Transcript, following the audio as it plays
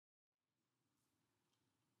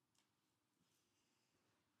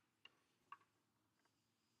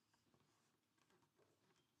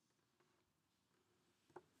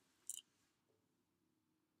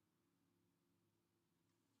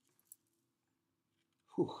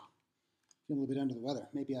Whew, feeling a little bit under the weather.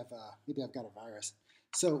 Maybe I've got a virus.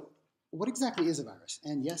 So, what exactly is a virus?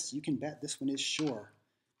 And yes, you can bet this one is sure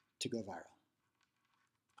to go viral.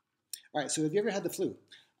 All right. So, have you ever had the flu?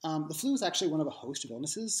 The flu is actually one of a host of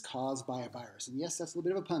illnesses caused by a virus. And yes, that's a little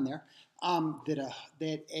bit of a pun there.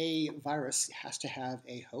 That a virus has to have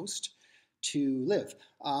a host to live.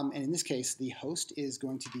 And in this case, the host is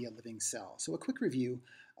going to be a living cell. So a quick review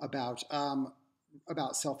about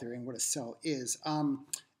cell theory and what a cell is.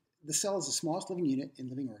 The cell is the smallest living unit in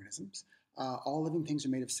living organisms. All living things are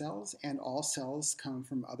made of cells, and all cells come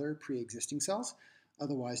from other pre-existing cells,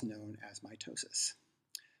 otherwise known as mitosis.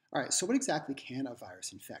 All right, so what exactly can a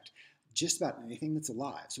virus infect? Just about anything that's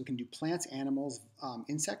alive. So it can do plants, animals,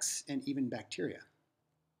 insects, and even bacteria.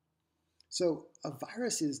 So a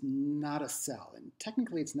virus is not a cell, and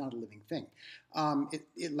technically it's not a living thing.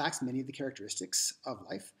 It lacks many of the characteristics of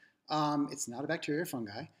life. It's not a bacteria or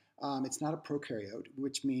fungi. It's not a prokaryote,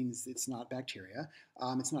 which means it's not bacteria.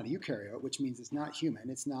 It's not a eukaryote, which means it's not human.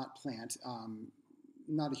 It's not plant,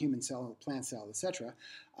 not a human cell, a plant cell, etc.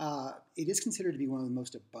 It is considered to be one of the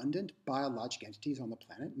most abundant biologic entities on the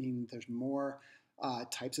planet, meaning there's more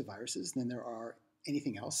types of viruses than there are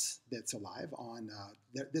anything else that's alive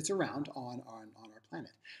that's around on our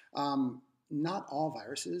planet. Not all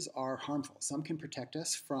viruses are harmful. Some can protect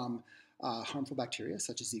us from harmful bacteria,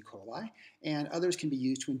 such as E. coli, and others can be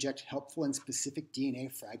used to inject helpful and specific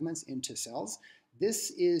DNA fragments into cells.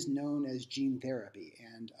 This is known as gene therapy,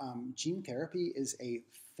 and gene therapy is a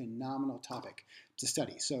phenomenal topic to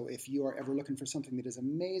study. So if you are ever looking for something that is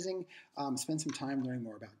amazing, spend some time learning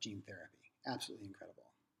more about gene therapy. Absolutely incredible.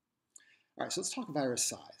 All right, so let's talk virus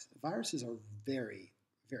size. Viruses are very,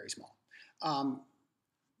 very small.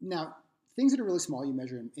 Now, things that are really small you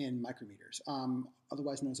measure in micrometers,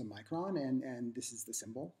 otherwise known as a micron, and this is the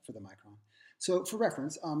symbol for the micron. So for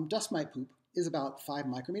reference, dust mite poop is about 5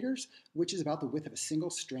 micrometers, which is about the width of a single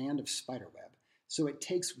strand of spider web. So it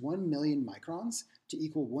takes 1 million microns to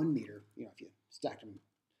equal 1 meter, if you stack them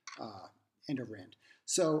end over end.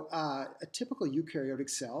 So a typical eukaryotic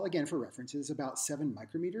cell, again for reference, is about 7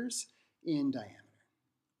 micrometers in diameter.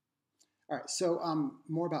 All right, so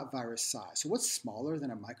more about virus size. So what's smaller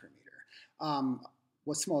than a micrometer?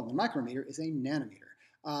 What's smaller than a micrometer is a nanometer,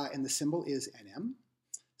 and the symbol is nm.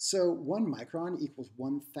 So 1 micron equals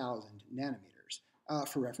 1,000 nanometers.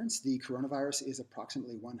 For reference, the coronavirus is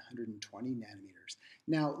approximately 120 nanometers.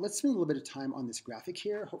 Now, let's spend a little bit of time on this graphic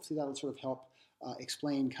here. Hopefully that'll sort of help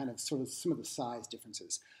explain sort of some of the size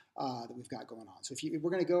differences that we've got going on. So we're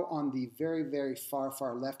going to go on the very, very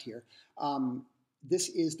far left here. This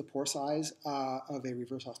is the pore size of a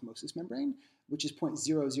reverse osmosis membrane, which is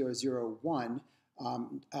 0.0001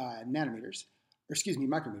 nanometers, or excuse me,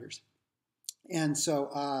 micrometers. And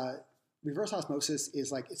so reverse osmosis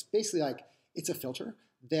is it's basically it's a filter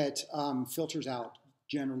that filters out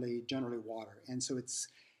generally water. And so it's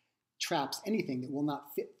traps anything that will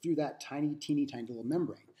not fit through that teeny tiny little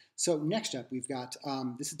membrane. So next up, we've got,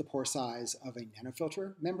 this is the pore size of a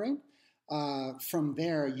nanofilter membrane. From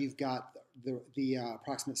there, you've got the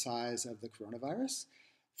approximate size of the coronavirus.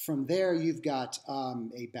 From there, you've got a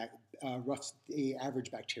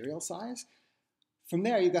average bacterial size. From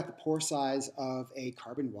there, you've got the pore size of a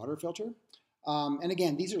carbon water filter. And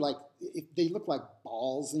again, these are they look like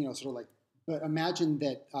balls, but imagine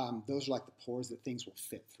that those are like the pores that things will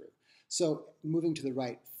fit through. So moving to the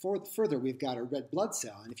right further, we've got a red blood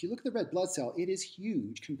cell. And if you look at the red blood cell, it is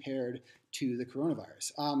huge compared to the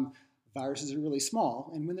coronavirus. Viruses are really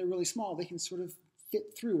small, and when they're really small, they can sort of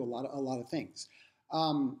fit through a lot of things.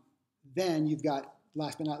 Then you've got,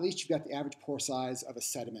 last but not least, you've got the average pore size of a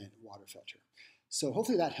sediment water filter. So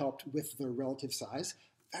hopefully that helped with the relative size.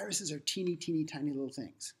 Viruses are teeny tiny little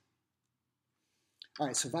things. All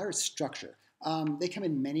right, so virus structure. They come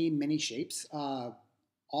in many shapes.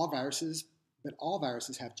 All viruses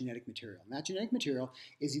have genetic material. And that genetic material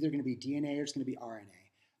is either going to be DNA or it's going to be RNA.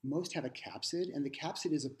 Most have a capsid, and the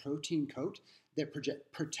capsid is a protein coat that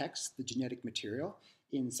protects the genetic material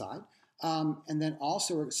inside. And then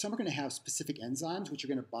also, some are going to have specific enzymes, which are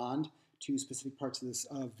going to bond to specific parts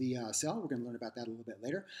of the cell. We're going to learn about that a little bit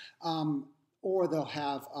later. Or they'll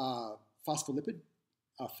have a phospholipid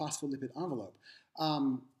envelope.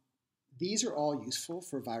 These are all useful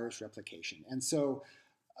for virus replication. And so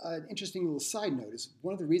an interesting little side note is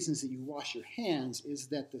one of the reasons that you wash your hands is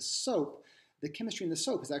that the chemistry in the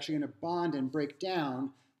soap is actually going to bond and break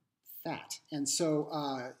down fat. And so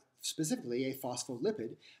specifically a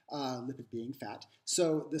phospholipid, lipid being fat.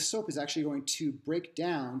 So the soap is actually going to break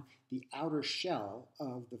down the outer shell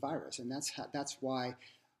of the virus. And that's why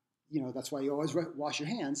that's why you always wash your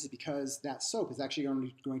hands, is because that soap is actually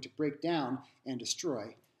going to break down and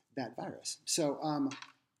destroy that virus. So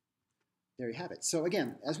there you have it. So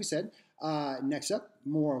again, as we said, next up,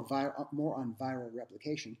 more on viral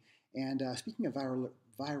replication. And speaking of viral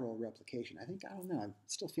replication, I don't know, I'm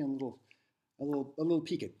still feeling a little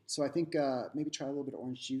peaked. So I think maybe try a little bit of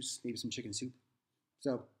orange juice, maybe some chicken soup.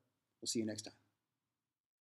 So we'll see you next time.